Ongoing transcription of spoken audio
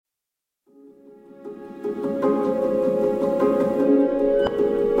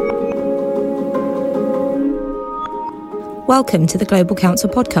Welcome to the Global Council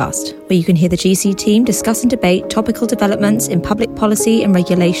podcast, where you can hear the GC team discuss and debate topical developments in public policy and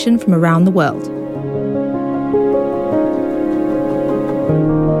regulation from around the world.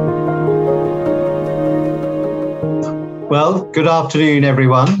 Well, good afternoon,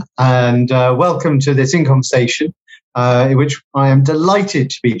 everyone, and welcome to this In Conversation, in which I am delighted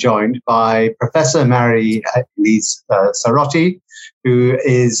to be joined by Professor Elise Sarotte, who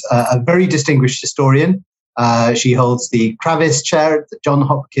is a very distinguished historian. She holds the Kravis Chair at the Johns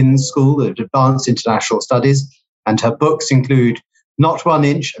Hopkins School of Advanced International Studies, and her books include Not 1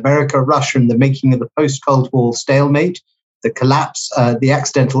 Inch, America, Russia, and the Making of the Post-Cold War Stalemate, The Collapse, the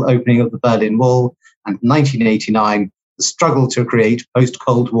Accidental Opening of the Berlin Wall, and 1989, The Struggle to Create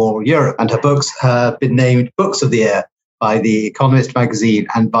Post-Cold War Europe. And her books have been named Books of the Year by The Economist magazine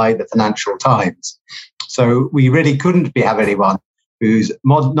and by the Financial Times. So we really couldn't have anyone whose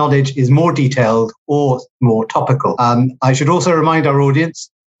knowledge is more detailed or more topical. I should also remind our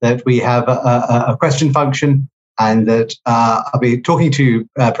audience that we have a question function, and that I'll be talking to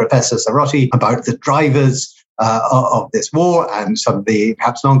Professor Sarotte about the drivers of this war and some of the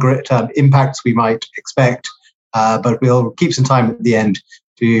perhaps longer-term impacts we might expect. But we'll keep some time at the end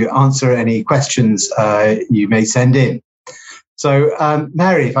to answer any questions you may send in. So,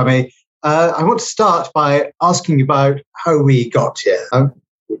 Mary, if I may, I want to start by asking about how we got here.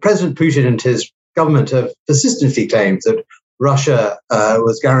 President Putin and his government have persistently claimed that Russia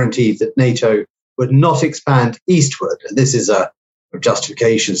was guaranteed that NATO would not expand eastward. And this is a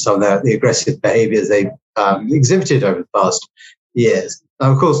justification of some of the aggressive behaviors they've exhibited over the past years.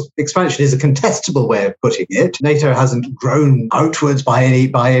 Now, of course, expansion is a contestable way of putting it. NATO hasn't grown outwards by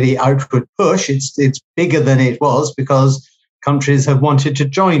any outward push. It's bigger than it was because countries have wanted to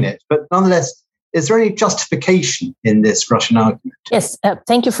join it. But nonetheless, is there any justification in this Russian argument? Yes.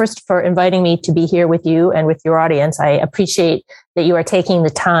 Thank you first for inviting me to be here with you and with your audience. I appreciate that you are taking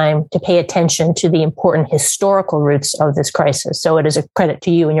the time to pay attention to the important historical roots of this crisis. So it is a credit to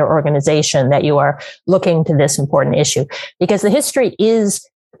you and your organization that you are looking to this important issue, because the history is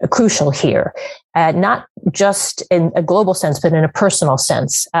crucial here, not just in a global sense, but in a personal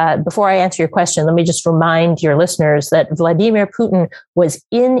sense. Before I answer your question, let me just remind your listeners that Vladimir Putin was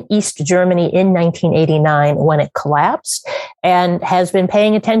in East Germany in 1989 when it collapsed, and has been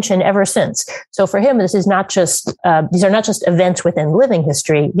paying attention ever since. So for him, these are not just events within living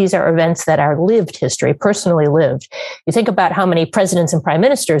history. These are events that are lived history, personally lived. You think about how many presidents and prime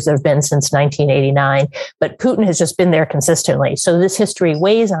ministers there have been since 1989, but Putin has just been there consistently. So this history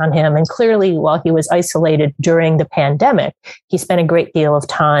weighs on him. And clearly, while he was isolated during the pandemic, he spent a great deal of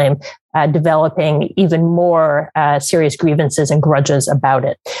time developing even more serious grievances and grudges about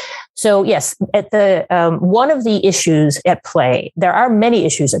it. So yes, at the one of the issues at play, there are many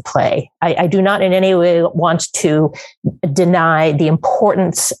issues at play. I do not in any way want to deny the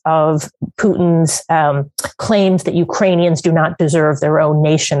importance of Putin's claims that Ukrainians do not deserve their own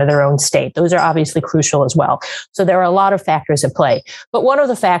nation or their own state. Those are obviously crucial as well. So there are a lot of factors at play. But one of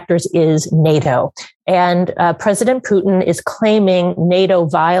the factors is NATO. And President Putin is claiming NATO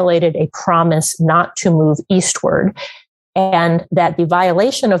violated a promise not to move eastward, and that the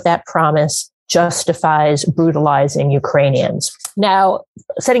violation of that promise justifies brutalizing Ukrainians. Now,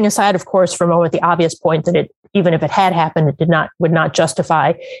 setting aside, of course, for a moment the obvious point that even if it had happened, it would not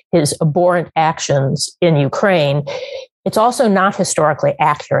justify his abhorrent actions in Ukraine, it's also not historically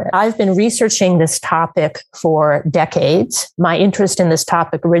accurate. I've been researching this topic for decades. My interest in this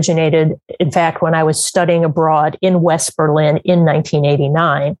topic originated, in fact, when I was studying abroad in West Berlin in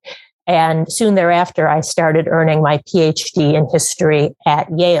 1989. And soon thereafter, I started earning my PhD in history at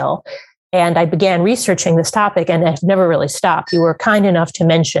Yale. And I began researching this topic, and I've never really stopped. You were kind enough to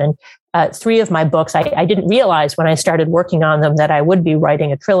mention 3 of my books. I didn't realize when I started working on them that I would be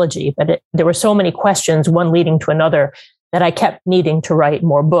writing a trilogy, but there were so many questions, one leading to another, that I kept needing to write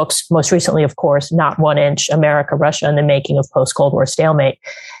more books. Most recently, of course, Not 1 Inch, America, Russia, and the Making of Post-Cold War Stalemate.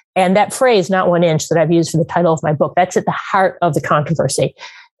 And that phrase, not 1 inch, that I've used for the title of my book, that's at the heart of the controversy.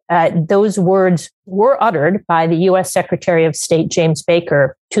 Those words were uttered by the U.S. Secretary of State James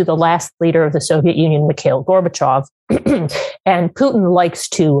Baker to the last leader of the Soviet Union, Mikhail Gorbachev. And Putin likes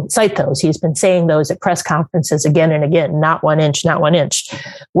to cite those. He's been saying those at press conferences again and again, not 1 inch, not 1 inch,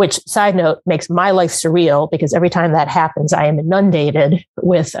 which, side note, makes my life surreal, because every time that happens, I am inundated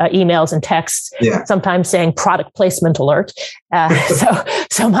with emails and texts, sometimes saying product placement alert.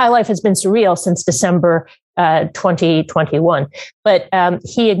 So my life has been surreal since December 2021. But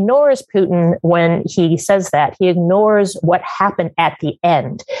he ignores Putin when he says that. He ignores what happened at the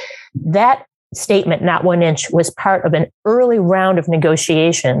end. That statement, not 1 inch, was part of an early round of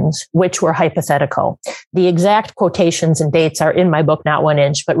negotiations, which were hypothetical. The exact quotations and dates are in my book, Not 1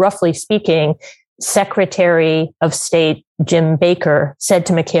 inch, but roughly speaking, Secretary of State Jim Baker said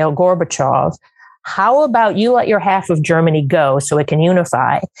to Mikhail Gorbachev, how about you let your half of Germany go so it can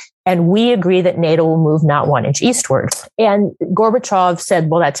unify? And we agree that NATO will move not 1 inch eastward. And Gorbachev said,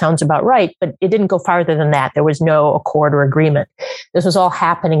 well, that sounds about right, but it didn't go farther than that. There was no accord or agreement. This was all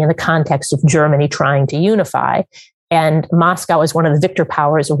happening in the context of Germany trying to unify. And Moscow, as one of the victor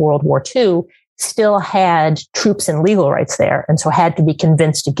powers of World War II, still had troops and legal rights there, and so had to be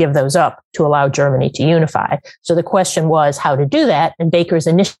convinced to give those up to allow Germany to unify. So the question was how to do that, and Baker's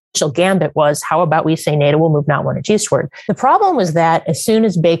initial gambit was, how about we say NATO will move not 1 inch eastward? The problem was that as soon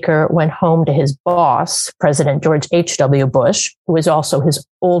as Baker went home to his boss, President George H.W. Bush, who was also his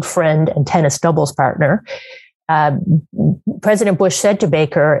old friend and tennis doubles partner, President Bush said to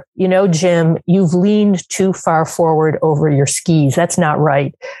Baker, you know, Jim, you've leaned too far forward over your skis. That's not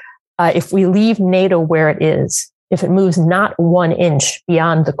right. If we leave NATO where it is, if it moves not 1 inch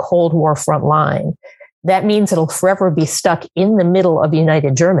beyond the Cold War front line, that means it'll forever be stuck in the middle of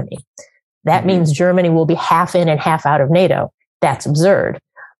united Germany. That means Germany will be half in and half out of NATO. That's absurd.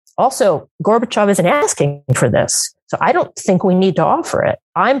 Also, Gorbachev isn't asking for this. So I don't think we need to offer it.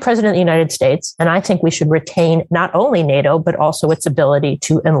 I'm president of the United States, and I think we should retain not only NATO, but also its ability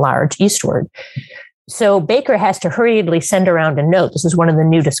to enlarge eastward. So Baker has to hurriedly send around a note. This is one of the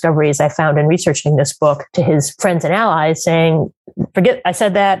new discoveries I found in researching this book, to his friends and allies saying, forget I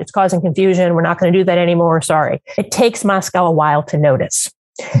said that, it's causing confusion, we're not going to do that anymore, sorry. It takes Moscow a while to notice.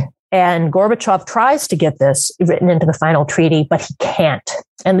 And Gorbachev tries to get this written into the final treaty, but he can't.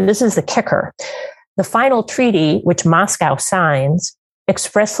 And this is the kicker. The final treaty, which Moscow signs,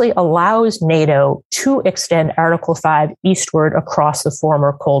 expressly allows NATO to extend Article 5 eastward across the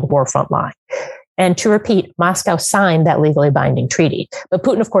former Cold War front line. And to repeat, Moscow signed that legally binding treaty. But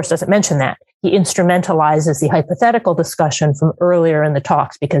Putin, of course, doesn't mention that. He instrumentalizes the hypothetical discussion from earlier in the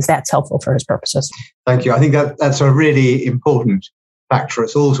talks because that's helpful for his purposes. Thank you. I think that's a really important fact for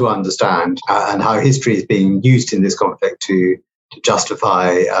us all to understand, and how history is being used in this conflict to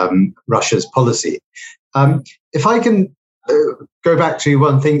justify Russia's policy. If I can go back to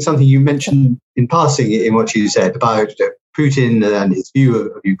one thing, something you mentioned in passing in what you said about Putin and his view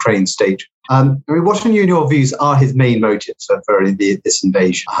of Ukraine's state. What, in your views, are his main motives for this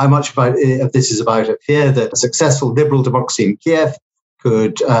invasion? How much of this is about a fear that a successful liberal democracy in Kiev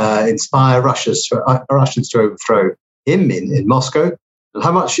could inspire Russians to overthrow him in Moscow? And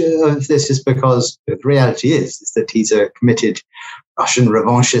how much of this is because the reality is that he's a committed Russian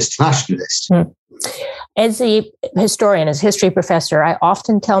revanchist nationalist? As a historian, as a history professor, I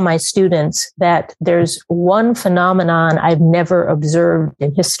often tell my students that there's one phenomenon I've never observed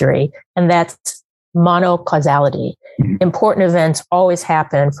in history, and that's monocausality. Important events always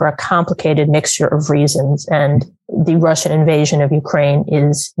happen for a complicated mixture of reasons, and the Russian invasion of Ukraine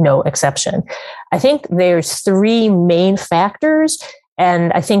is no exception. I think there's three main factors,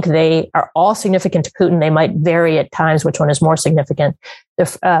 and I think they are all significant to Putin. They might vary at times which one is more significant.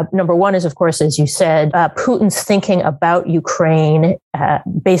 Number one is, of course, as you said, Putin's thinking about Ukraine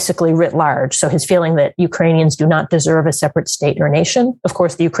basically writ large. So his feeling that Ukrainians do not deserve a separate state or nation. Of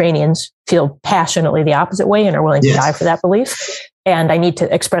course, the Ukrainians feel passionately the opposite way and are willing to die for that belief. And I need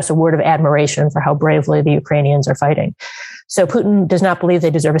to express a word of admiration for how bravely the Ukrainians are fighting. So Putin does not believe they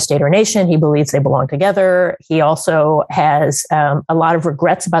deserve a state or nation. He believes they belong together. He also has a lot of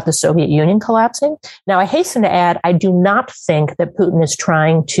regrets about the Soviet Union collapsing. Now, I hasten to add, I do not think that Putin is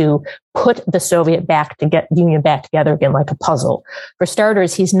trying to put the Soviet Union back together again like a puzzle. For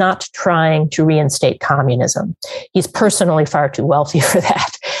starters, he's not trying to reinstate communism. He's personally far too wealthy for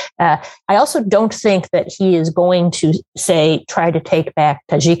that. I also don't think that he is going to, try to take back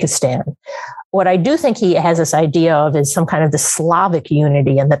Tajikistan. What I do think he has this idea of is some kind of the Slavic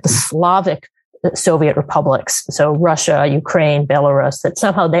unity, and that the Slavic Soviet republics, so Russia, Ukraine, Belarus, that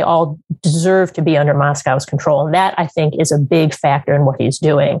somehow they all deserve to be under Moscow's control. And that, I think, is a big factor in what he's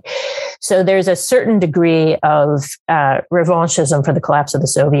doing. So there's a certain degree of revanchism for the collapse of the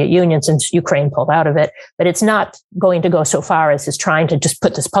Soviet Union since Ukraine pulled out of it, but it's not going to go so far as his trying to just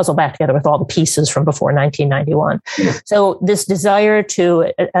put this puzzle back together with all the pieces from before 1991. So this desire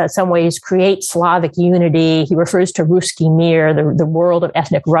to, some ways, create Slavic unity, he refers to Ruski Mir, the world of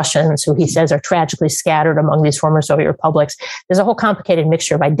ethnic Russians, who he says are tragically scattered among these former Soviet republics. There's a whole complicated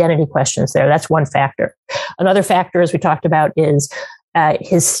mixture of identity questions there. That's one factor. Another factor, as we talked about, is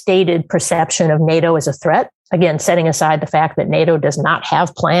his stated perception of NATO as a threat. Again, setting aside the fact that NATO does not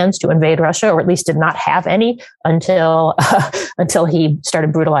have plans to invade Russia, or at least did not have any until he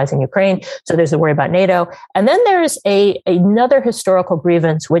started brutalizing Ukraine. So there's a worry about NATO. And then there's another historical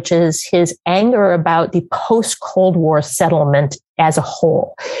grievance, which is his anger about the post-Cold War settlement as a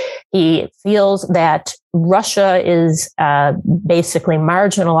whole. He feels that Russia is basically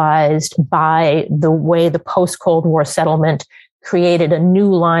marginalized by the way the post-Cold War settlement created a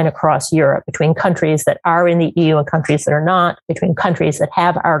new line across Europe between countries that are in the EU and countries that are not, between countries that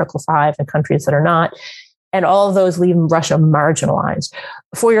have Article 5 and countries that are not. And all of those leave Russia marginalized.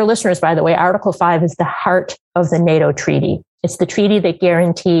 For your listeners, by the way, Article 5 is the heart of the NATO treaty. It's the treaty that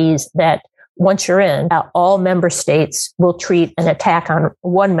guarantees that once you're in, all member states will treat an attack on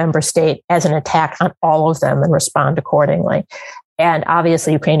one member state as an attack on all of them and respond accordingly. And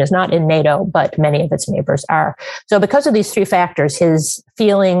obviously, Ukraine is not in NATO, but many of its neighbors are. So because of these three factors, his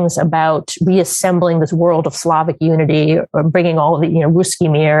feelings about reassembling this world of Slavic unity, or bringing all of the,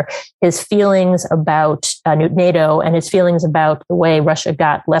 Ruski Mir, his feelings about NATO, and his feelings about the way Russia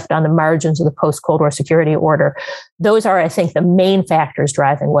got left on the margins of the post-Cold War security order, those are, I think, the main factors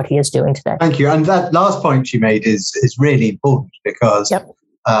driving what he is doing today. Thank you. And that last point you made is really important, because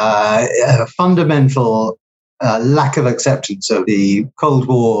a fundamental lack of acceptance of the Cold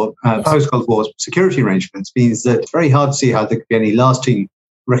War, post-Cold War security arrangements means that it's very hard to see how there could be any lasting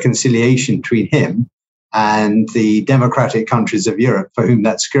reconciliation between him and the democratic countries of Europe, for whom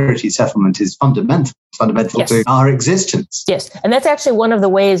that security settlement is fundamental to our existence. Yes, and that's actually one of the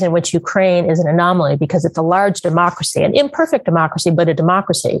ways in which Ukraine is an anomaly, because it's a large democracy, an imperfect democracy, but a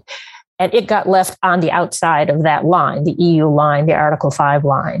democracy. And it got left on the outside of that line, the EU line, the Article 5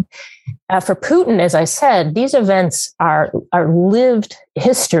 line. For Putin, as I said, these events are lived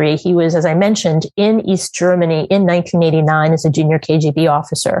history. He was, as I mentioned, in East Germany in 1989 as a junior KGB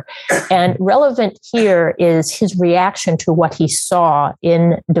officer. And relevant here is his reaction to what he saw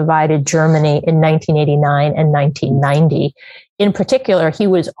in divided Germany in 1989 and 1990. In particular, he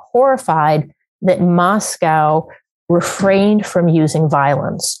was horrified that Moscow refrained from using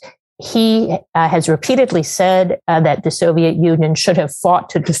violence. He has repeatedly said that the Soviet Union should have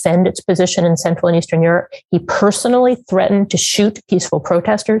fought to defend its position in Central and Eastern Europe. He personally threatened to shoot peaceful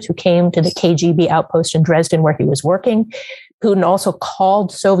protesters who came to the KGB outpost in Dresden where he was working. Putin also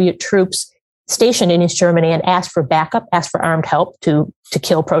called Soviet troops stationed in East Germany and asked for backup, asked for armed help to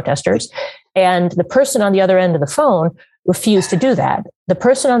kill protesters. And the person on the other end of the phone refused to do that. The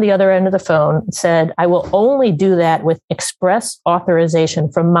person on the other end of the phone said, I will only do that with express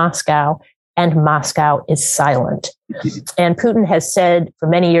authorization from Moscow, and Moscow is silent. And Putin has said for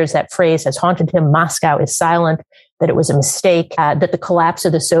many years, that phrase has haunted him, Moscow is silent, that it was a mistake, that the collapse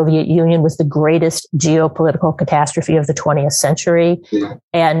of the Soviet Union was the greatest geopolitical catastrophe of the 20th century. Yeah.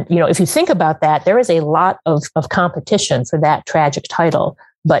 And, if you think about that, there is a lot of competition for that tragic title.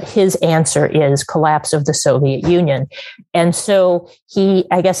 But his answer is collapse of the Soviet Union. And so he,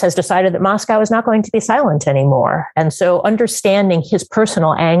 I guess, has decided that Moscow is not going to be silent anymore. And so understanding his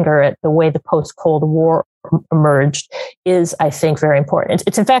personal anger at the way the post-Cold War emerged is, I think, very important.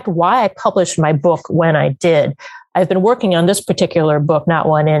 It's in fact why I published my book when I did. I've been working on this particular book, Not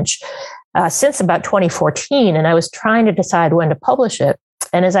One Inch, since about 2014, and I was trying to decide when to publish it.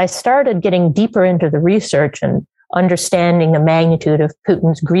 And as I started getting deeper into the research and understanding the magnitude of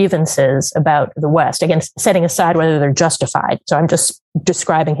Putin's grievances about the West, again, setting aside whether they're justified. So I'm just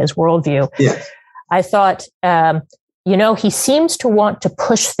describing his worldview. Yeah. I thought, he seems to want to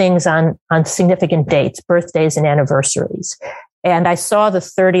push things on significant dates, birthdays and anniversaries. And I saw the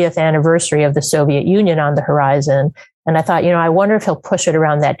 30th anniversary of the Soviet Union on the horizon. And I thought, I wonder if he'll push it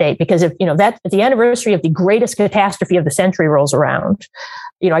around that date, because if the anniversary of the greatest catastrophe of the century rolls around,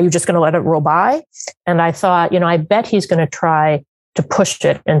 are you just going to let it roll by? And I thought, I bet he's going to try to push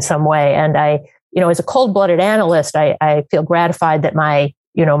it in some way. And I, as a cold-blooded analyst, I feel gratified that my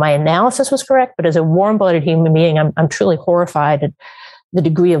analysis was correct. But as a warm-blooded human being, I'm truly horrified at the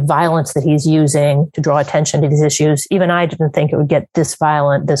degree of violence that he's using to draw attention to these issues. Even I didn't think it would get this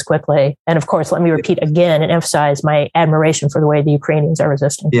violent this quickly. And of course, let me repeat again and emphasize my admiration for the way the Ukrainians are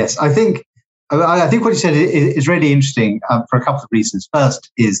resisting. Yes, I think what you said is really interesting for a couple of reasons.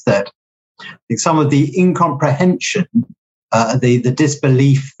 First is that I think some of the incomprehension, the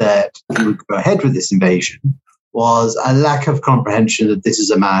disbelief that he would go ahead with this invasion was a lack of comprehension that this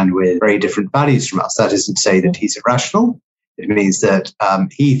is a man with very different values from us. That isn't to say that he's irrational. It means that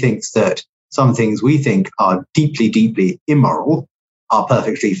he thinks that some things we think are deeply, deeply immoral are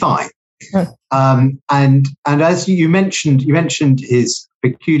perfectly fine. And as you mentioned his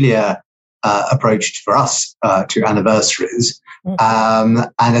peculiar approach for us to anniversaries. And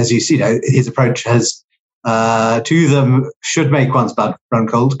as you see, his approach has to them should make one's blood run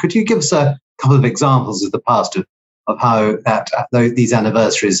cold. Could you give us a couple of examples of the past of how these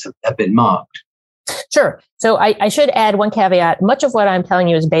anniversaries have been marked? Sure. So I should add one caveat. Much of what I'm telling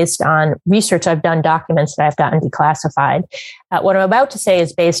you is based on research I've done, documents that I've gotten declassified. What I'm about to say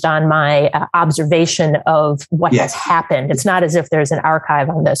is based on my observation of what has happened. It's not as if there's an archive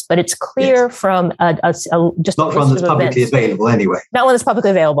on this, but it's clear from just not one that's publicly available anyway. Not one that's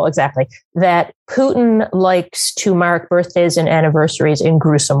publicly available, exactly. That Putin likes to mark birthdays and anniversaries in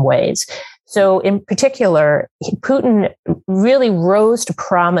gruesome ways. So in particular, Putin really rose to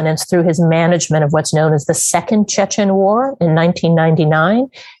prominence through his management of what's known as the Second Chechen War in 1999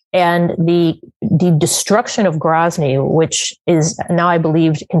 and the destruction of Grozny, which is now, I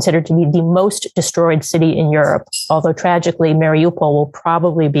believe, considered to be the most destroyed city in Europe, although tragically, Mariupol will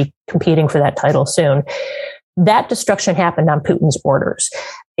probably be competing for that title soon. That destruction happened on Putin's orders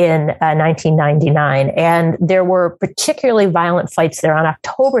in 1999. And there were particularly violent fights there on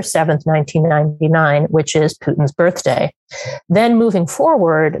October 7th, 1999, which is Putin's birthday. Then moving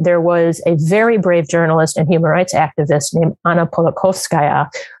forward, there was a very brave journalist and human rights activist named Anna Politkovskaya,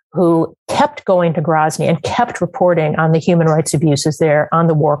 who kept going to Grozny and kept reporting on the human rights abuses there, on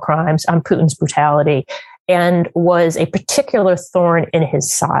the war crimes, on Putin's brutality, and was a particular thorn in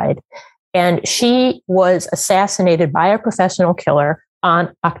his side. And she was assassinated by a professional killer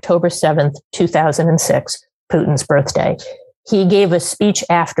on October 7th, 2006, Putin's birthday. He gave a speech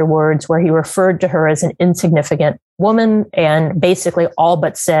afterwards where he referred to her as an insignificant woman and basically all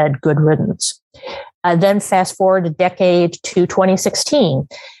but said, good riddance. Then fast forward a decade to 2016.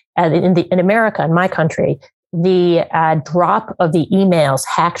 In America, in my country, the drop of the emails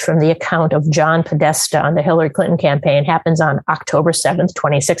hacked from the account of John Podesta on the Hillary Clinton campaign happens on October 7th,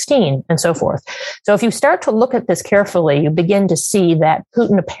 2016, and so forth. So if you start to look at this carefully, you begin to see that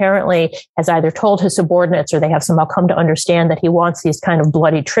Putin apparently has either told his subordinates or they have somehow come to understand that he wants these kind of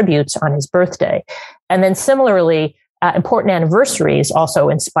bloody tributes on his birthday. And then similarly, important anniversaries also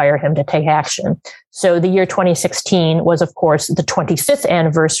inspire him to take action. So the year 2016 was, of course, the 25th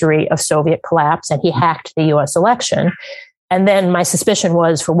anniversary of Soviet collapse, and he hacked the U.S. election. And then my suspicion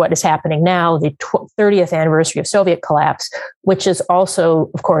was for what is happening now, the 30th anniversary of Soviet collapse, which is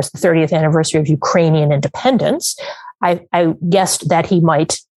also, of course, the 30th anniversary of Ukrainian independence. I guessed that he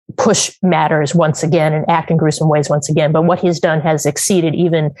might push matters once again and act in gruesome ways once again. But what he's done has exceeded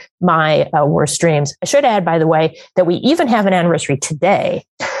even my worst dreams. I should add, by the way, that we even have an anniversary today.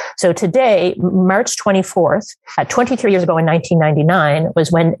 So today, March 24th, 23 years ago in 1999, was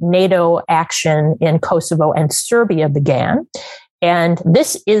when NATO action in Kosovo and Serbia began. And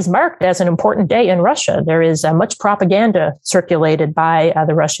this is marked as an important day in Russia. There is much propaganda circulated by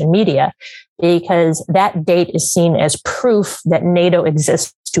the Russian media because that date is seen as proof that NATO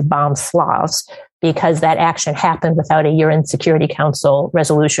exists to bomb Slavs, because that action happened without a UN Security Council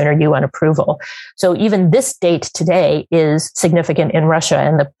resolution or UN approval. So even this date today is significant in Russia,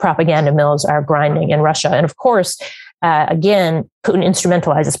 and the propaganda mills are grinding in Russia. And of course, again, Putin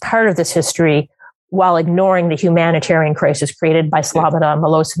instrumentalizes part of this history while ignoring the humanitarian crisis created by Slobodan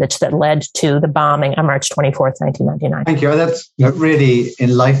Milosevic that led to the bombing on March 24th, 1999. Thank you. That's really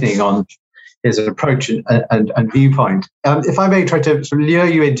enlightening on his approach and viewpoint. If I may try to sort of lure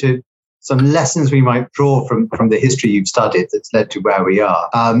you into some lessons we might draw from the history you've studied that's led to where we are.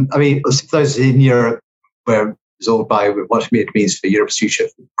 I mean, those in Europe were absorbed by what it means for Europe's future,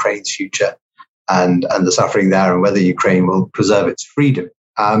 for Ukraine's future, and the suffering there, and whether Ukraine will preserve its freedom.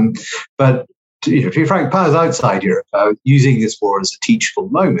 But to be frank, powers outside Europe are using this war as a teachable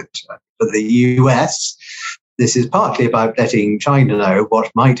moment. For the US, this is partly about letting China know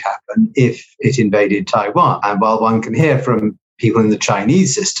what might happen if it invaded Taiwan. And while one can hear from people in the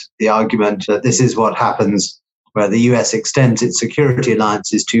Chinese system the argument that this is what happens where the US extends its security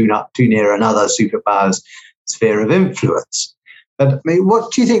alliances too near another superpower's sphere of influence. But I mean,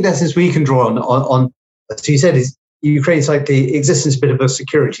 what do you think lessons we can draw on as you said, is Ukraine's like the existence bit of a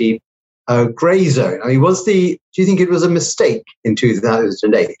security grey zone? I mean, do you think it was a mistake in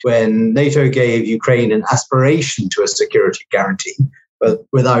 2008 when NATO gave Ukraine an aspiration to a security guarantee, but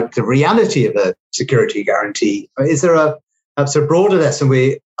without the reality of a security guarantee? Is there perhaps a broader lesson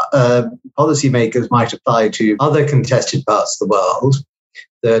we policymakers might apply to other contested parts of the world,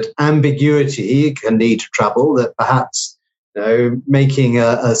 that ambiguity can lead to trouble, that perhaps making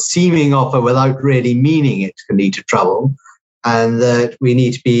a seeming offer without really meaning it can lead to trouble, and that we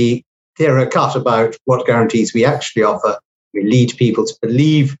need to be clearer cut about what guarantees we actually offer? We lead people to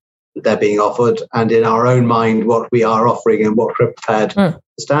believe that they're being offered, and in our own mind, what we are offering and what we're prepared to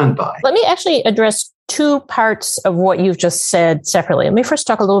stand by. Let me actually address two parts of what you've just said separately. Let me first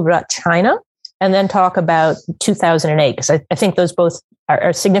talk a little bit about China and then talk about 2008, because I think those both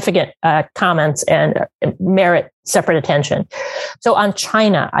are significant comments and merit separate attention. So on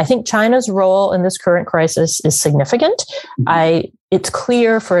China, I think China's role in this current crisis is significant. It's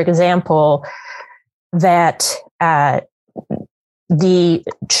clear, for example, that the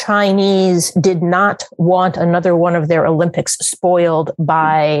Chinese did not want another one of their Olympics spoiled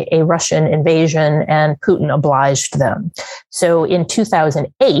by a Russian invasion, and Putin obliged them. So in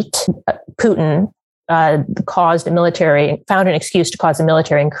 2008, Putin found an excuse to cause a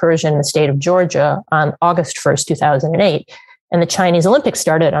military incursion in the state of Georgia on August 1st, 2008. And the Chinese Olympics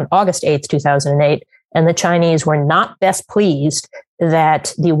started on August 8th, 2008. And the Chinese were not best pleased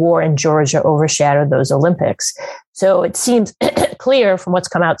that the war in Georgia overshadowed those Olympics. So it seems clear from what's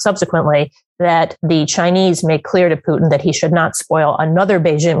come out subsequently that the Chinese made clear to Putin that he should not spoil another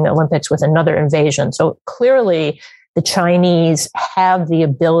Beijing Olympics with another invasion. So clearly, the Chinese have the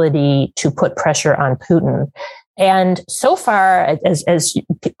ability to put pressure on Putin. And so far, as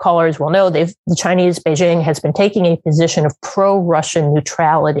callers will know, the Chinese, Beijing, has been taking a position of pro-Russian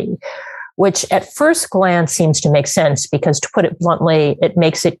neutrality, which at first glance seems to make sense because, to put it bluntly, it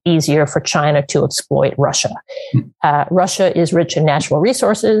makes it easier for China to exploit Russia. Russia is rich in natural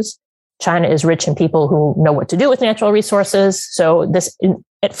resources. China is rich in people who know what to do with natural resources. So this,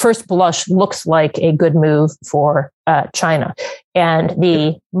 at first blush, looks like a good move for China. And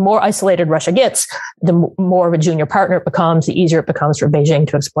the more isolated Russia gets, the more of a junior partner it becomes, the easier it becomes for Beijing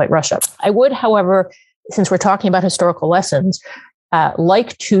to exploit Russia. I would, however, since we're talking about historical lessons,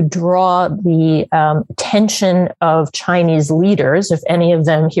 like to draw the attention of Chinese leaders, if any of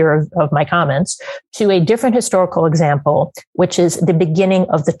them hear of my comments, to a different historical example, which is the beginning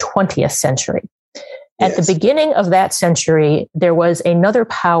of the 20th century. At the beginning of that century, there was another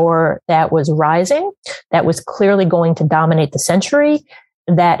power that was rising, that was clearly going to dominate the century,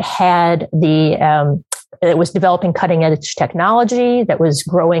 that had it was developing cutting edge technology, that was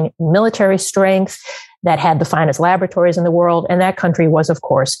growing military strength, that had the finest laboratories in the world. And that country was, of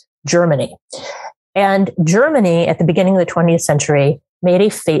course, Germany. And Germany, at the beginning of the 20th century, made a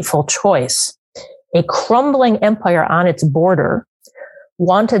fateful choice. A crumbling empire on its border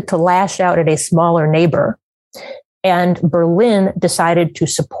wanted to lash out at a smaller neighbor. And Berlin decided to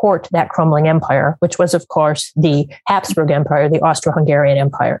support that crumbling empire, which was, of course, the Habsburg Empire, the Austro-Hungarian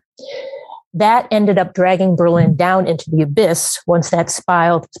Empire. That ended up dragging Berlin down into the abyss once that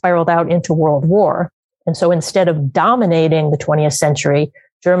spiraled out into World War. And so instead of dominating the 20th century,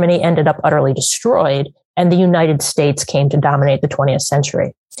 Germany ended up utterly destroyed, and the United States came to dominate the 20th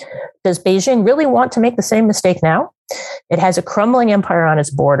century. Does Beijing really want to make the same mistake now? It has a crumbling empire on its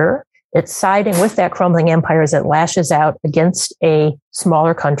border. It's siding with that crumbling empire as it lashes out against a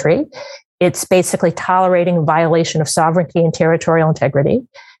smaller country. It's basically tolerating violation of sovereignty and territorial integrity.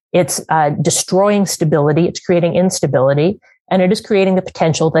 It's destroying stability. It's creating instability. And it is creating the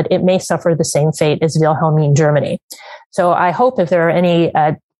potential that it may suffer the same fate as Wilhelmine Germany. So I hope if there are any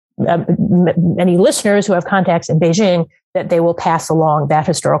listeners who have contacts in Beijing, that they will pass along that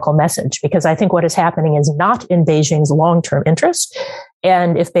historical message, because I think what is happening is not in Beijing's long-term interest.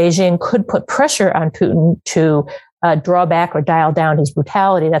 And if Beijing could put pressure on Putin to draw back or dial down his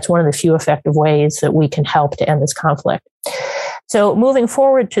brutality, that's one of the few effective ways that we can help to end this conflict. So moving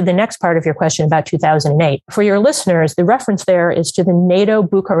forward to the next part of your question about 2008, for your listeners, the reference there is to the NATO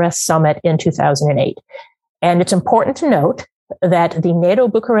Bucharest summit in 2008. And it's important to note that the NATO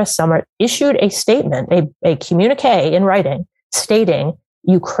Bucharest summit issued a statement, a communique in writing, stating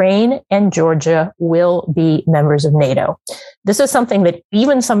Ukraine and Georgia will be members of NATO. This is something that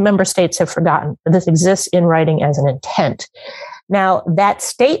even some member states have forgotten, but this exists in writing as an intent. Now, that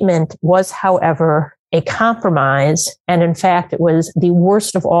statement was, however, a compromise, and in fact, it was the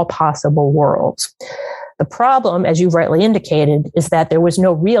worst of all possible worlds. The problem, as you rightly indicated, is that there was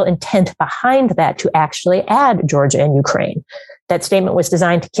no real intent behind that to actually add Georgia and Ukraine. That statement was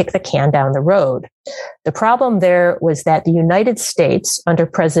designed to kick the can down the road. The problem there was that the United States, under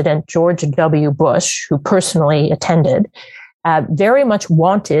President George W. Bush, who personally attended, very much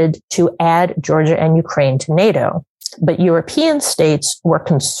wanted to add Georgia and Ukraine to NATO. But European states were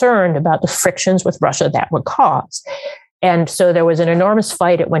concerned about the frictions with Russia that would cause. And so there was an enormous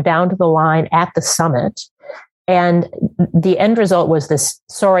fight. It went down to the line at the summit. And the end result was this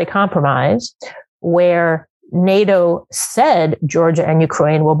sorry compromise where NATO said Georgia and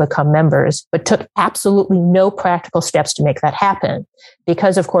Ukraine will become members, but took absolutely no practical steps to make that happen.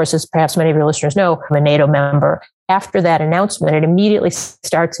 Because, of course, as perhaps many of your listeners know, I'm a NATO member. After that announcement, it immediately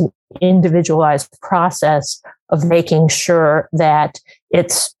starts individualized process of making sure that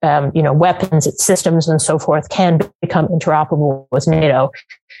its weapons, its systems, and so forth can become interoperable with NATO.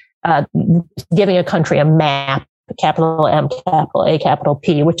 Giving a country a map, capital M, capital A, capital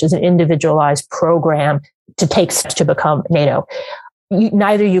P, which is an individualized program to take steps to become NATO.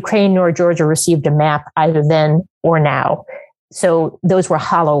 Neither Ukraine nor Georgia received a map either then or now. So those were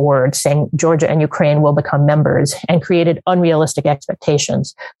hollow words saying Georgia and Ukraine will become members, and created unrealistic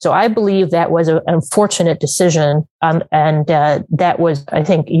expectations. So I believe that was an unfortunate decision. And that was, I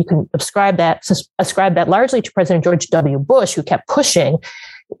think you can ascribe that largely to President George W. Bush, who kept pushing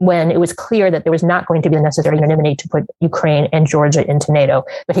when it was clear that there was not going to be the necessary unanimity to put Ukraine and Georgia into NATO.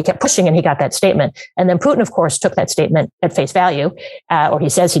 But he kept pushing, and he got that statement. And then Putin, of course, took that statement at face value, or he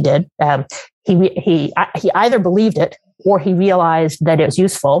says he did. He either believed it or he realized that it was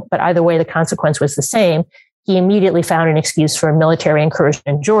useful, but either way, the consequence was the same. He immediately found an excuse for a military incursion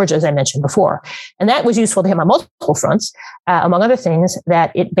in Georgia, as I mentioned before. And that was useful to him on multiple fronts, among other things,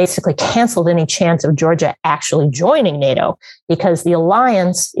 that it basically canceled any chance of Georgia actually joining NATO, because the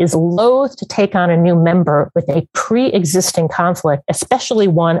alliance is loath to take on a new member with a pre-existing conflict, especially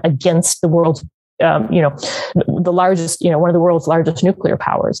one against the world's the largest, one of the world's largest nuclear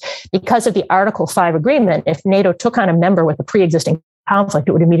powers. Because of the Article 5 agreement, if NATO took on a member with a pre-existing conflict,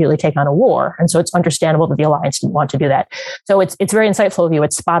 it would immediately take on a war. And so it's understandable that the alliance didn't want to do that. So it's very insightful of you.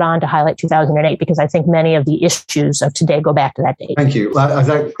 It's spot on to highlight 2008, because I think many of the issues of today go back to that date. Thank you. I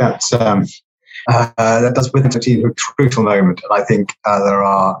think that does bring us to a crucial moment. And I think there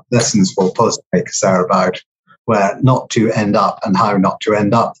are lessons for policymakers there about where not to end up and how not to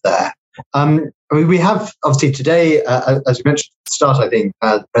end up there. We have, obviously, today, as you mentioned at the start, I think,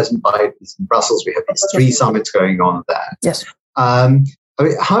 President Biden is in Brussels. We have these 3 summits going on there. Yes.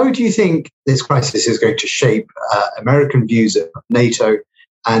 How do you think this crisis is going to shape American views of NATO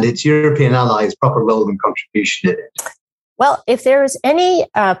and its European allies' proper role and contribution in it? Well, if there is any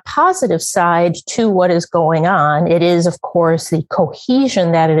positive side to what is going on, it is, of course, the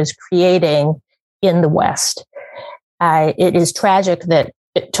cohesion that it is creating in the West. It is tragic that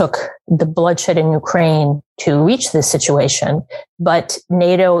it took the bloodshed in Ukraine to reach this situation, but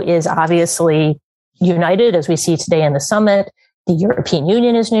NATO is obviously united, as we see today in the summit. The European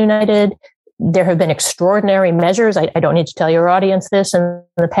Union is united. There have been extraordinary measures. I don't need to tell your audience this in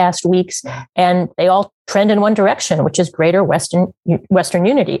the past weeks, and they all trend in one direction, which is greater Western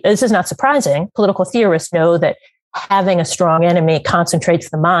unity. This is not surprising. Political theorists know that having a strong enemy concentrates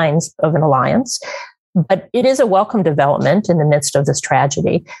the minds of an alliance. But it is a welcome development in the midst of this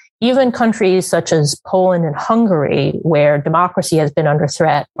tragedy. Even countries such as Poland and Hungary, where democracy has been under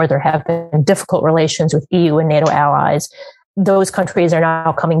threat, where there have been difficult relations with EU and NATO allies, those countries are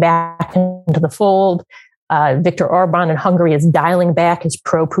now coming back into the fold. Viktor Orban in Hungary is dialing back his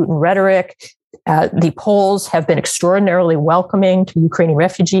pro-Putin rhetoric. The Poles have been extraordinarily welcoming to Ukrainian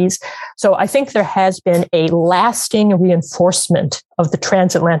refugees. So I think there has been a lasting reinforcement of the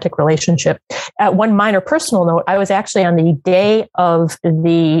transatlantic relationship. One minor personal note, I was actually on the day of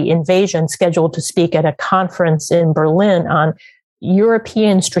the invasion scheduled to speak at a conference in Berlin on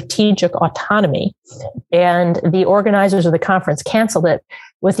European strategic autonomy. And the organizers of the conference canceled it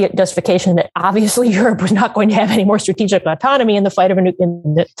with the justification that obviously Europe was not going to have any more strategic autonomy in the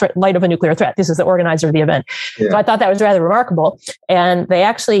light of a nuclear threat. This is the organizer of the event. Yeah. So I thought that was rather remarkable. And they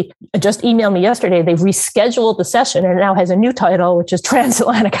actually just emailed me yesterday. They've rescheduled the session and it now has a new title, which is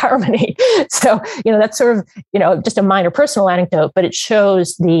Transatlantic Harmony. So, that's sort of, just a minor personal anecdote, but it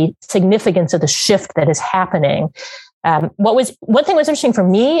shows the significance of the shift that is happening. One thing was interesting for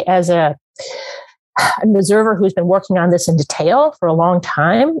me as an observer who's been working on this in detail for a long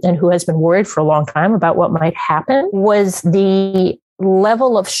time and who has been worried for a long time about what might happen was the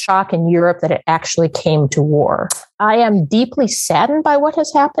level of shock in Europe that it actually came to war. I am deeply saddened by what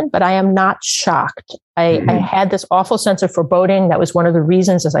has happened, but I am not shocked. I had this awful sense of foreboding. That was one of the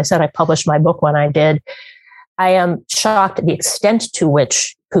reasons, as I said, I published my book when I did. I am shocked at the extent to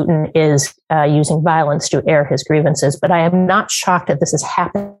which Putin is using violence to air his grievances, but I am not shocked that this has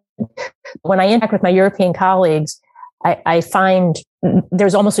happened. When I interact with my European colleagues, I find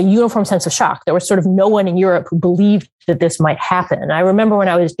there's almost a uniform sense of shock. There was sort of no one in Europe who believed that this might happen. And I remember when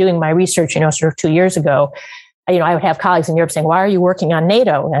I was doing my research, sort of 2 years ago, I would have colleagues in Europe saying, why are you working on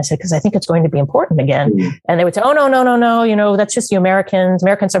NATO? And I said, because I think it's going to be important again. Mm-hmm. And they would say, oh, no, that's just the Americans.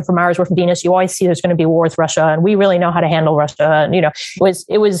 Americans are from Mars, we're from Venus. You always see there's going to be war with Russia, and we really know how to handle Russia. And,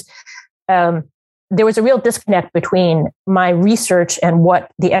 there was a real disconnect between my research and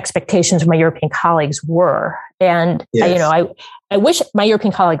what the expectations of my European colleagues were. And, yes. I wish my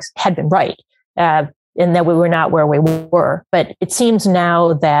European colleagues had been right. and that we were not where we were. But it seems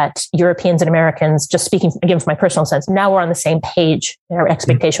now that Europeans and Americans, just speaking again from my personal sense, now we're on the same page in our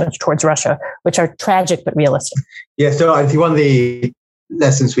expectations towards Russia, which are tragic but realistic. Yeah, so I think one of the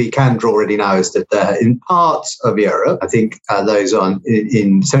lessons we can draw already now is that in parts of Europe, I think those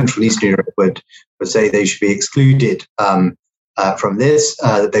in Central and Eastern Europe would say they should be excluded from this,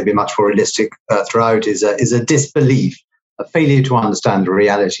 that they'd be much more realistic throughout, is a disbelief, a failure to understand the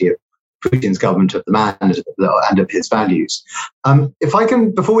reality of Putin's government, of the man and of his values. If I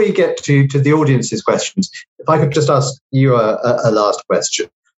can, before we get to the audience's questions, if I could just ask you a last question,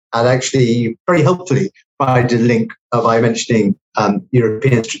 and actually very helpfully tried to link by mentioning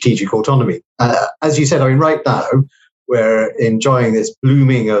European strategic autonomy. As you said, I mean, right now, we're enjoying this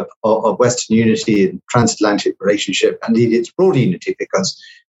blooming of Western unity and transatlantic relationship, and indeed its broader unity, because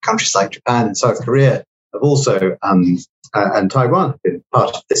countries like Japan and South Korea have also, and Taiwan have been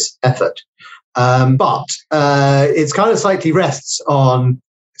part of this effort. But it's kind of slightly rests on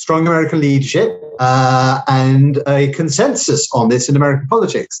strong American leadership and a consensus on this in American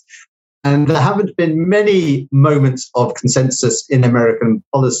politics. And there haven't been many moments of consensus in American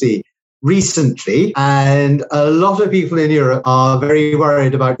policy recently, and a lot of people in Europe are very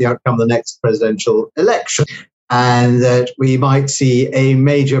worried about the outcome of the next presidential election, and that we might see a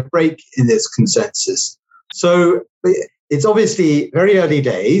major break in this consensus. So it's obviously very early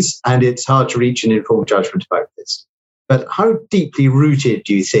days, and it's hard to reach an informed judgment about this. But how deeply rooted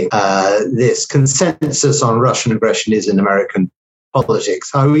do you think this consensus on Russian aggression is in American politics?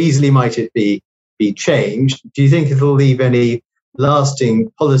 How easily might it be changed? Do you think it will leave any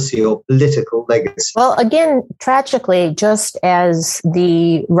lasting policy or political legacy? Well, again, tragically, just as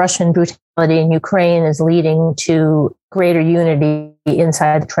the Russian brutality in Ukraine is leading to greater unity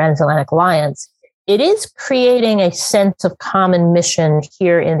inside the transatlantic alliance, it is creating a sense of common mission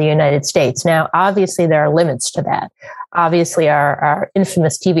here in the United States. Now, obviously, there are limits to that. Obviously, our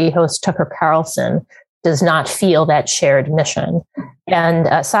infamous TV host, Tucker Carlson, does not feel that shared mission.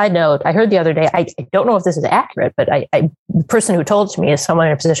 And side note, I heard the other day, I don't know if this is accurate, but the person who told it to me is someone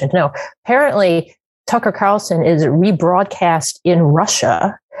in a position to know. Apparently, Tucker Carlson is rebroadcast in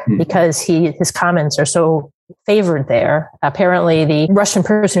Russia because his comments are so favored there. Apparently, the Russian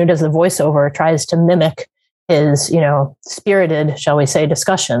person who does the voiceover tries to mimic his, spirited, shall we say,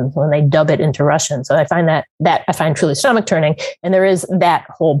 discussions when they dub it into Russian. So I find that I find truly stomach turning. And there is that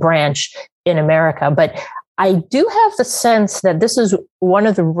whole branch in America. But I do have the sense that this is one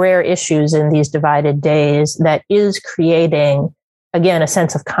of the rare issues in these divided days that is creating, again, a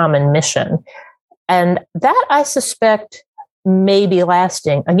sense of common mission. And that, I suspect, may be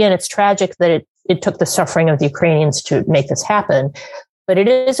lasting. Again, it's tragic that it took the suffering of the Ukrainians to make this happen, but it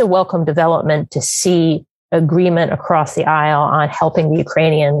is a welcome development to see agreement across the aisle on helping the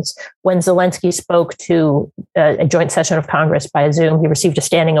Ukrainians. When Zelensky spoke to a joint session of Congress by Zoom, he received a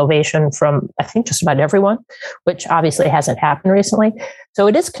standing ovation from, I think, just about everyone, which obviously hasn't happened recently. So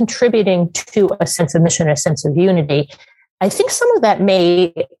it is contributing to a sense of mission, a sense of unity. I think some of that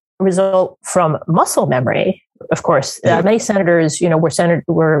may result from muscle memory. Of course, many senators,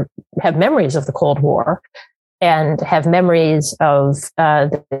 have memories of the Cold War and have memories of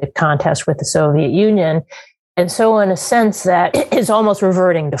the contest with the Soviet Union. And so in a sense that is almost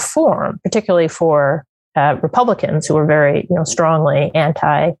reverting to form, particularly for Republicans who are very, strongly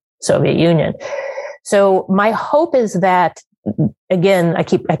anti-Soviet Union. So my hope is that, again, I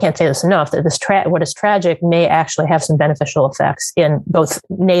can't say this enough, that what is tragic may actually have some beneficial effects in both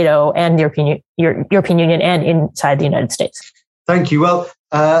NATO and the European Union and inside the United States. Thank you. Well,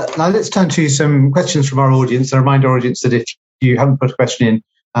 now let's turn to some questions from our audience. I remind our audience that if you haven't put a question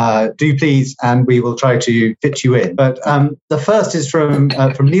in, do please, and we will try to fit you in. But the first is from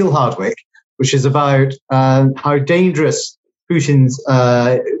Neil Hardwick, which is about how dangerous Putin's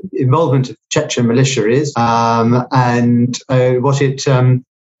involvement of the Chechen militia is, and what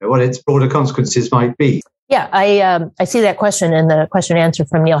its broader consequences might be. Yeah, I see that question in the question and answer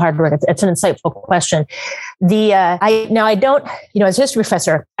from Neil Hardwick. It's an insightful question. I don't, as a history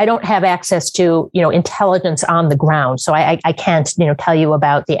professor, I don't have access to, intelligence on the ground. So I can't, tell you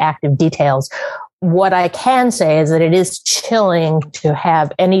about the active details. What I can say is that it is chilling to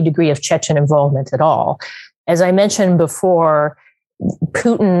have any degree of Chechen involvement at all. As I mentioned before,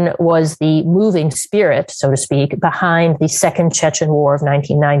 Putin was the moving spirit, so to speak, behind the Second Chechen War of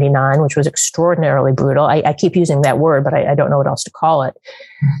 1999, which was extraordinarily brutal. I keep using that word, but I don't know what else to call it.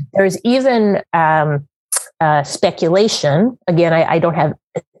 There's even speculation. Again, I don't have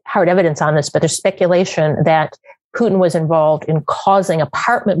hard evidence on this, but there's speculation that Putin was involved in causing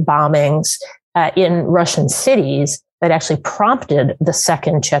apartment bombings in Russian cities that actually prompted the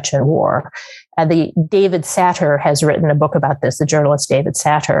Second Chechen War. David Satter has written a book about this, the journalist David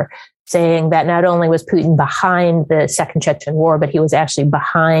Satter, saying that not only was Putin behind the Second Chechen War, but he was actually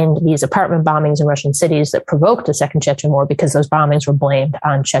behind these apartment bombings in Russian cities that provoked the Second Chechen War because those bombings were blamed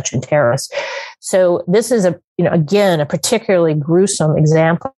on Chechen terrorists. So this is again, a particularly gruesome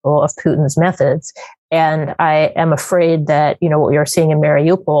example of Putin's methods. And I am afraid that, what we are seeing in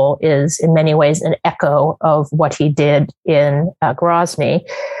Mariupol is in many ways an echo of what he did in Grozny.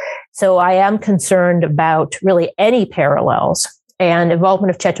 So I am concerned about really any parallels and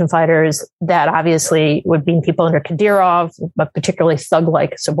involvement of Chechen fighters. That obviously would mean people under Kadyrov, but particularly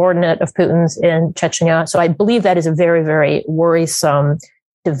thug-like subordinate of Putin's in Chechnya. So I believe that is a very, very worrisome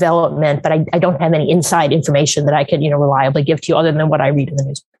development, but I don't have any inside information that I can, reliably give to you other than what I read in the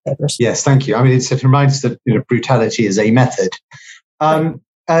newspapers. Yes, thank you. I mean, it reminds us that brutality is a method.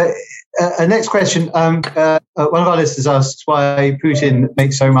 Next question. One of our listeners asks why Putin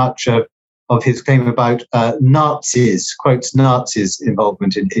makes so much of his claim about Nazis, quotes Nazis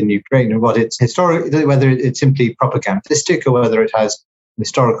involvement in Ukraine, and what it's historical, whether it's simply propagandistic or whether it has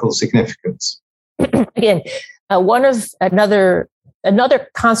historical significance. Again, another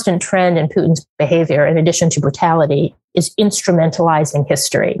constant trend in Putin's behavior, in addition to brutality, is instrumentalizing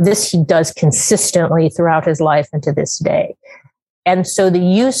history. This he does consistently throughout his life and to this day. And so the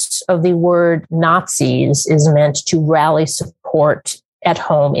use of the word Nazis is meant to rally support at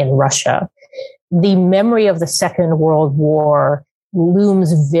home in Russia. The memory of the Second World War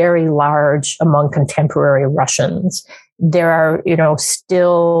looms very large among contemporary Russians. There are,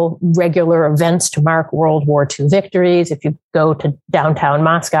 still regular events to mark World War II victories. If you go to downtown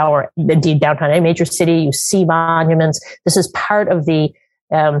Moscow or indeed downtown any major city, you see monuments. This is part of the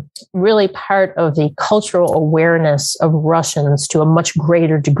cultural awareness of Russians to a much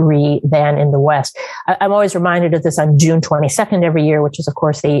greater degree than in the West. I'm always reminded of this on June 22nd every year, which is, of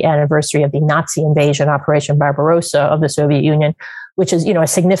course, the anniversary of the Nazi invasion, Operation Barbarossa of the Soviet Union, which is, a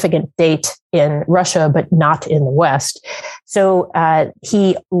significant date in Russia, but not in the West. So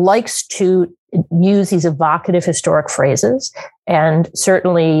he likes to use these evocative historic phrases. And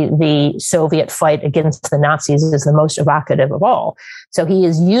certainly the Soviet fight against the Nazis is the most evocative of all. So he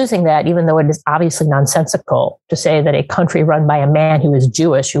is using that, even though it is obviously nonsensical to say that a country run by a man who is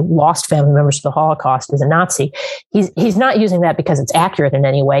Jewish, who lost family members to the Holocaust, is a Nazi. He's not using that because it's accurate in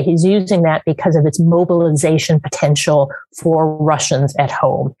any way. He's using that because of its mobilization potential for Russians at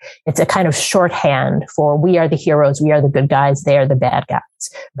home. It's a kind of shorthand for we are the heroes, we are the good guys, they are the bad guys,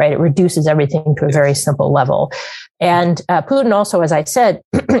 right? It reduces everything to a very simple level. And Putin also, as I said,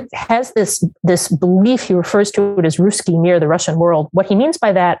 has this belief, he refers to it as Ruski Mir, the Russian world. What he means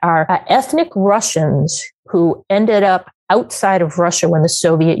by that are ethnic Russians who ended up outside of Russia when the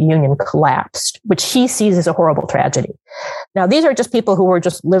Soviet Union collapsed, which he sees as a horrible tragedy. Now, these are just people who were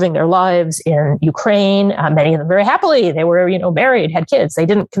just living their lives in Ukraine, many of them very happily. They were, married, had kids. They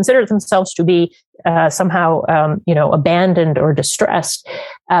didn't consider themselves to be somehow, abandoned or distressed.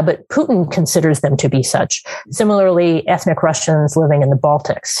 But Putin considers them to be such. Similarly, ethnic Russians living in the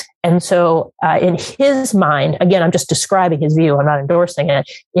Baltics. And so in his mind, again, I'm just describing his view, I'm not endorsing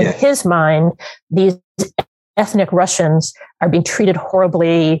it. In his mind, these ethnic Russians are being treated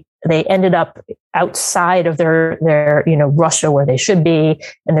horribly. They ended up outside of their Russia where they should be,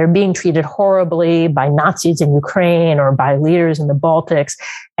 and they're being treated horribly by Nazis in Ukraine or by leaders in the Baltics.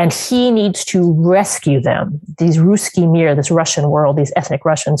 And he needs to rescue them, these Ruski Mir, this Russian world, these ethnic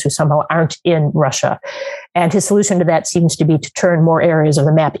Russians who somehow aren't in Russia. And his solution to that seems to be to turn more areas of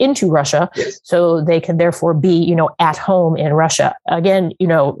the map into Russia, so they can therefore be, at home in Russia. Again,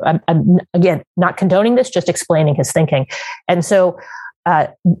 I'm not condoning this, just explaining his thinking. And so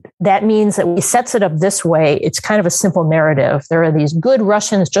that means that when he sets it up this way, it's kind of a simple narrative. There are these good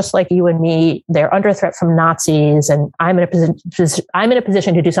Russians just like you and me. They're under threat from Nazis, and I'm in a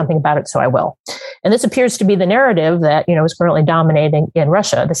position to do something about it, so I will. And this appears to be the narrative that is currently dominating in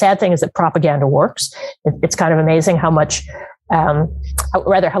Russia. The sad thing is that propaganda works. It's kind of amazing how much how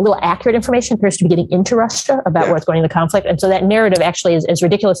little accurate information appears to be getting into Russia about what's going on in the conflict. And so that narrative actually is as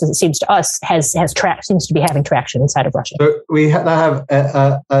ridiculous as it seems to us, seems to be having traction inside of Russia. So we have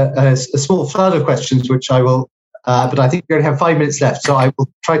a small flood of questions, which I will, but I think we're going to have 5 minutes left. So I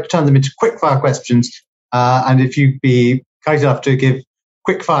will try to turn them into quick fire questions. And if you'd be kind enough to give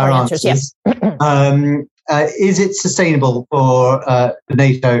quick fire answers. Yes. Is it sustainable for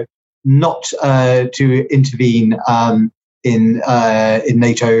NATO not to intervene in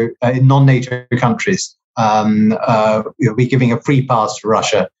NATO, in non-NATO countries, be giving a free pass to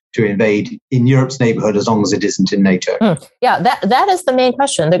Russia to invade in Europe's neighborhood as long as it isn't in NATO? Yeah, that is the main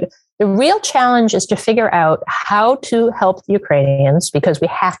question. The The real challenge is to figure out how to help the Ukrainians, because we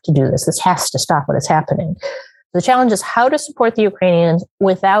have to do this. This has to stop what is happening. The challenge is how to support the Ukrainians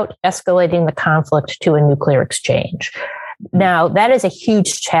without escalating the conflict to a nuclear exchange. Now, that is a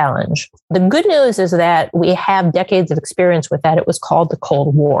huge challenge. The good news is that we have decades of experience with that. It was called the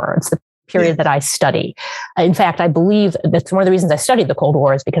Cold War. It's the period that I study. In fact, I believe that's one of the reasons I studied the Cold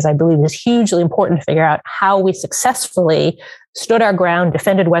War, is because I believe it's hugely important to figure out how we successfully stood our ground,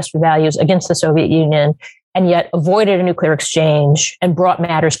 defended Western values against the Soviet Union, and yet avoided a nuclear exchange and brought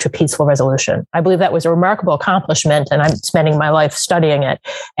matters to a peaceful resolution. I believe that was a remarkable accomplishment, and I'm spending my life studying it.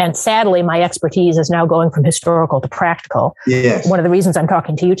 And sadly, my expertise is now going from historical to practical. Yes. One of the reasons I'm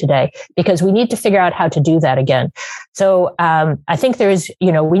talking to you today, because we need to figure out how to do that again. So I think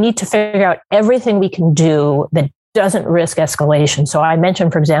we need to figure out everything we can do that doesn't risk escalation. So I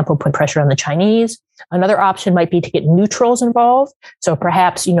mentioned, for example, put pressure on the Chinese. Another option might be to get neutrals involved. So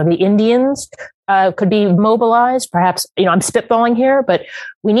perhaps, the Indians could be mobilized. Perhaps, I'm spitballing here, but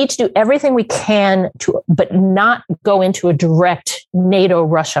we need to do everything we can but not go into a direct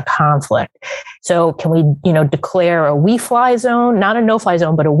NATO-Russia conflict. So can we, declare a we-fly zone, not a no-fly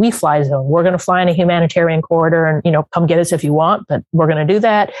zone, but a we-fly zone? We're going to fly in a humanitarian corridor and, come get us if you want, but we're going to do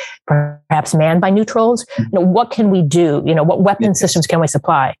that. Perhaps manned by neutrals. What can we do? What weapon systems can we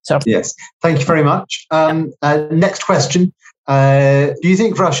supply? So yes, thank you very much. Next question. Do you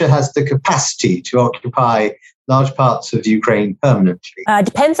think Russia has the capacity to occupy large parts of Ukraine permanently?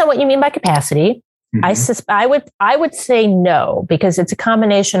 Depends on what you mean by capacity. Mm-hmm. I would say no, because it's a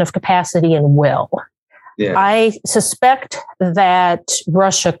combination of capacity and will. Yeah. I suspect that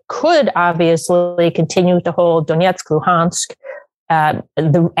Russia could obviously continue to hold Donetsk, Luhansk,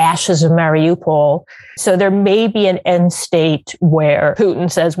 the ashes of Mariupol. So there may be an end state where Putin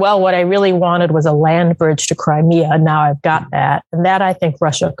says, well, what I really wanted was a land bridge to Crimea. Now I've got that. And that I think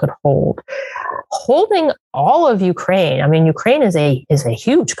Russia could hold. Holding all of Ukraine. I mean, Ukraine is a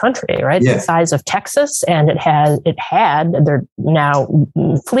huge country, right? Yeah. The size of Texas, and they're now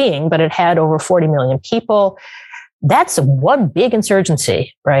fleeing, but it had over 40 million people. That's one big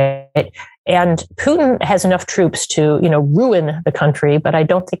insurgency, right? And Putin has enough troops to, ruin the country, but I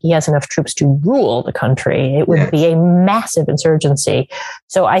don't think he has enough troops to rule the country. It would be a massive insurgency.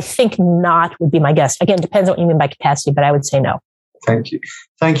 So I think not would be my guess. Again, depends on what you mean by capacity, but I would say no. Thank you.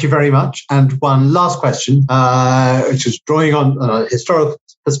 Thank you very much. And one last question, which is drawing on a historical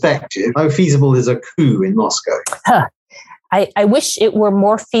perspective. How feasible is a coup in Moscow? I wish it were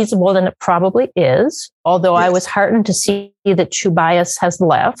more feasible than it probably is, although yes. I was heartened to see that Chubais has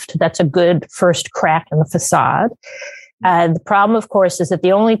left. That's a good first crack in the facade. The problem, of course, is that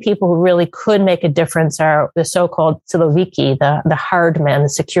the only people who really could make a difference are the so-called Siloviki, the hard men, the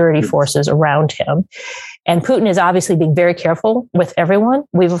security forces around him. And Putin is obviously being very careful with everyone.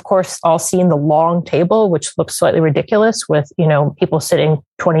 We've, of course, all seen the long table, which looks slightly ridiculous with, people sitting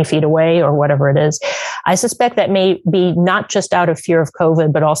 20 feet away or whatever it is. I suspect that may be not just out of fear of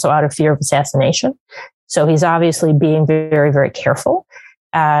COVID, but also out of fear of assassination. So he's obviously being very, very careful.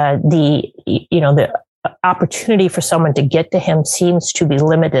 The opportunity for someone to get to him seems to be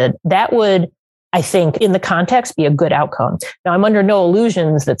limited. That would, I think, in the context, be a good outcome. Now, I'm under no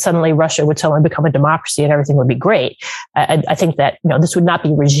illusions that suddenly Russia would suddenly become a democracy and everything would be great. I think that, this would not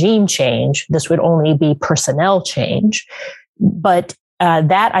be regime change. This would only be personnel change. But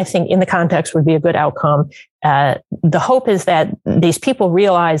that, I think, in the context would be a good outcome. The hope is that these people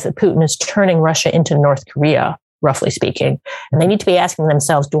realize that Putin is turning Russia into North Korea, roughly speaking. And they need to be asking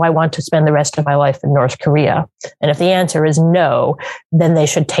themselves, do I want to spend the rest of my life in North Korea? And if the answer is no, then they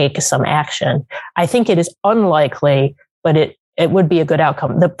should take some action. I think it is unlikely, but it would be a good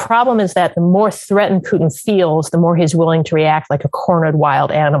outcome. The problem is that the more threatened Putin feels, the more he's willing to react like a cornered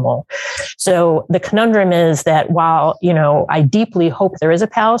wild animal. So the conundrum is that while, I deeply hope there is a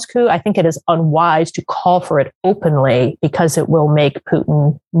palace coup, I think it is unwise to call for it openly because it will make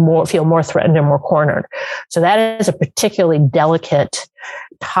Putin feel more threatened and more cornered. So that is a particularly delicate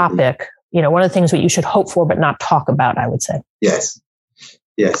topic. One of the things that you should hope for but not talk about, I would say. Yes.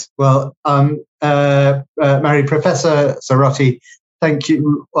 Yes. Well, Mary, Professor Sarotte, thank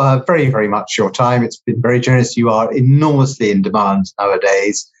you very, very much for your time. It's been very generous. You are enormously in demand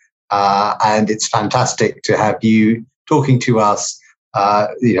nowadays, and it's fantastic to have you talking to us,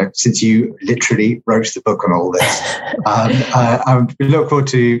 since you literally wrote the book on all this. And we look forward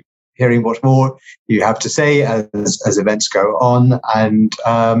to hearing what more you have to say as events go on. And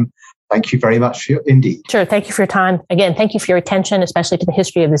thank you very much indeed. Sure. Thank you for your time. Again, thank you for your attention, especially to the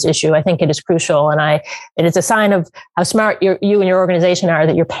history of this issue. I think it is crucial. And it is a sign of how smart you and your organization are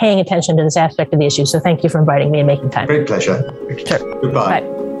that you're paying attention to this aspect of the issue. So thank you for inviting me and making time. Great pleasure. Sure. Goodbye. Bye.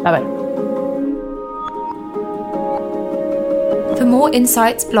 Bye-bye. For more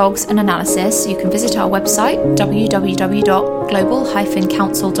insights, blogs, and analysis, you can visit our website,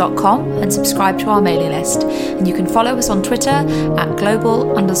 www.global-council.com, and subscribe to our mailing list. And you can follow us on Twitter at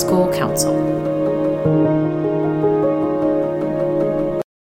global_council.